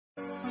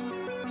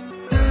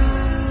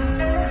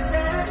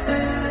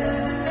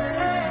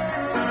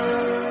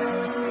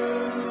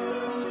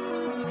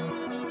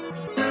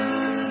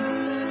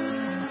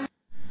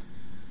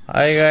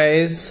Hi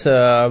guys,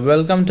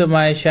 welcome to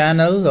my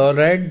channel.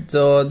 Alright,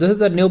 so this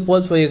is a new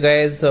post for you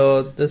guys.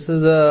 So this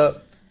is a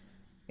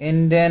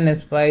Indian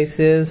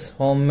spices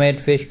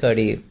homemade fish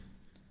curry.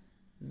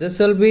 This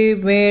will be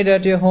made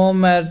at your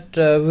home at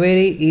a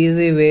very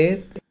easy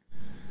way.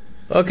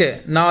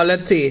 Okay, now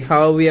let's see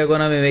how we are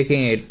gonna be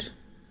making it.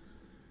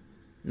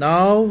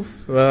 Now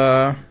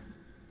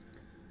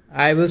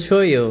I will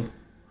show you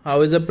how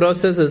is the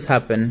process has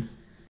happened.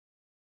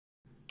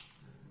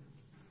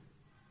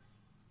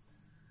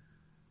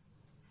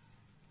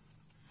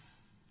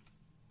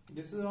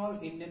 This is all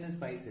Indian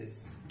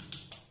spices.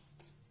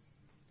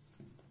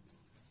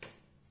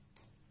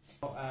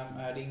 Now I'm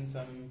adding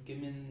some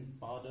cumin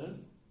powder.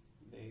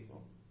 There you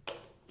go.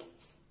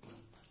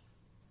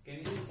 Can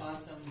you just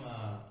pass some?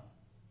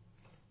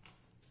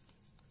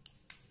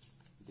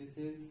 This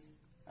is,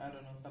 I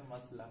don't know, some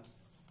masala.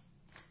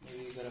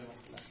 Maybe garam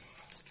masala.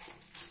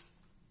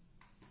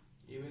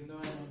 Even though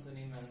I know the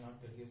name, I'll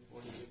not tell you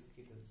what is its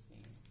name.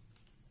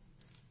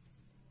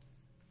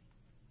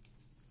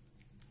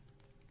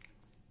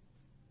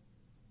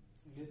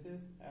 This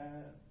is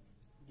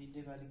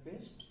ginger garlic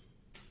paste.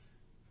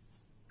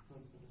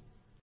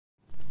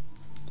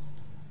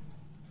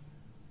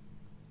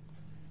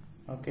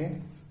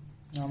 Okay,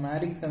 now I'm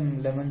adding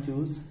some lemon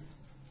juice.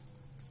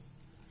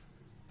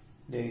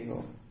 There you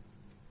go.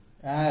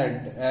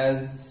 Add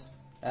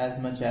as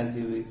much as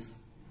you wish,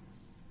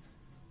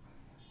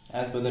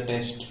 as per the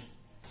taste.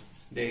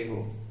 There you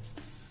go.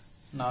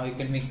 Now you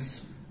can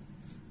mix.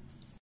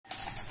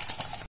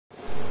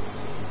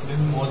 This is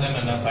more than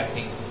enough, I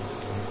think.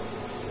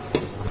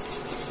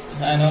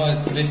 I know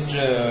it's a bit.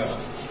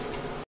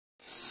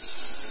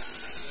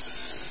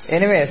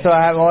 Anyway, so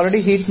I have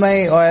already heated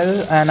my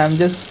oil and I'm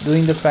just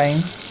doing the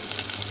frying.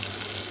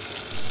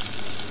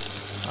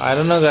 I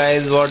don't know,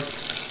 guys, what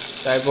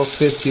type of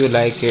fish you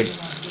like it,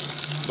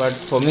 but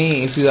for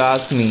me, if you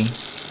ask me,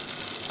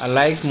 I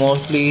like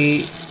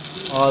mostly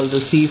all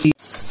the seafood.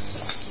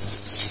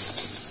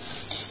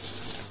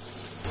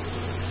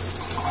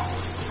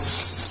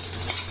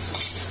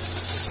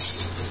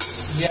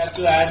 We have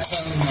to add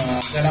some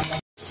garam masala.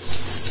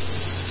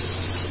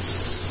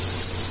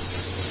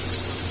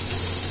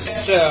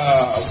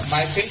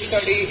 My fish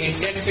curry,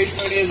 Indian fish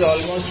curry, is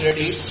almost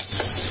ready.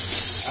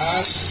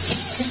 And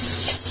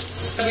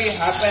what will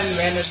happen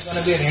when it's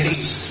gonna be ready?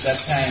 That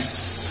time.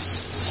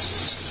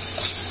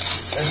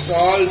 It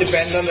all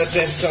depends on the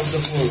taste of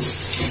the food.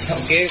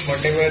 Okay,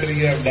 whatever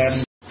you have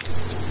done.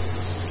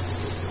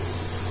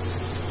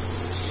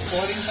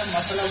 Pouring some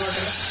masala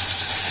water.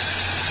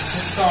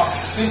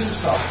 Fish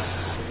stock.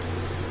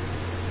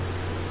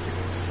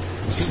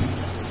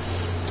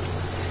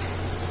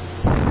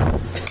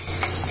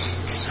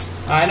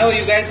 I know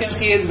you guys can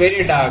see it's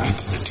very dark.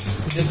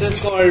 This is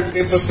called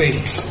pepper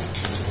fish.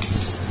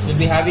 We'll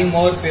be having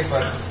more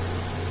pepper.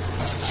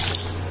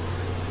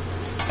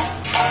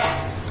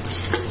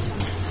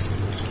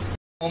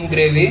 Home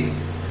gravy.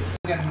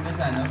 You can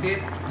understand, okay,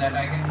 that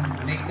I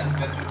can make some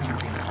better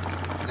something.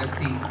 Let's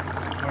see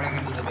what I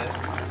can do the best.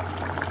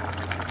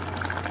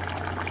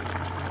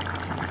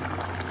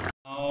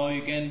 Now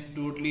you can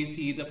totally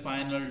see the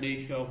final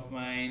dish of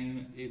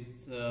mine.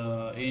 It's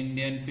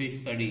Indian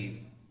fish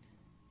curry.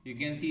 You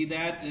can see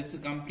that it's a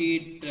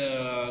complete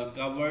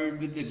covered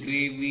with the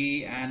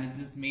gravy, and it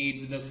is made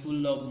with a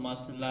full of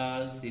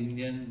masalas,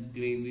 Indian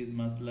gravies,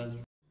 masalas.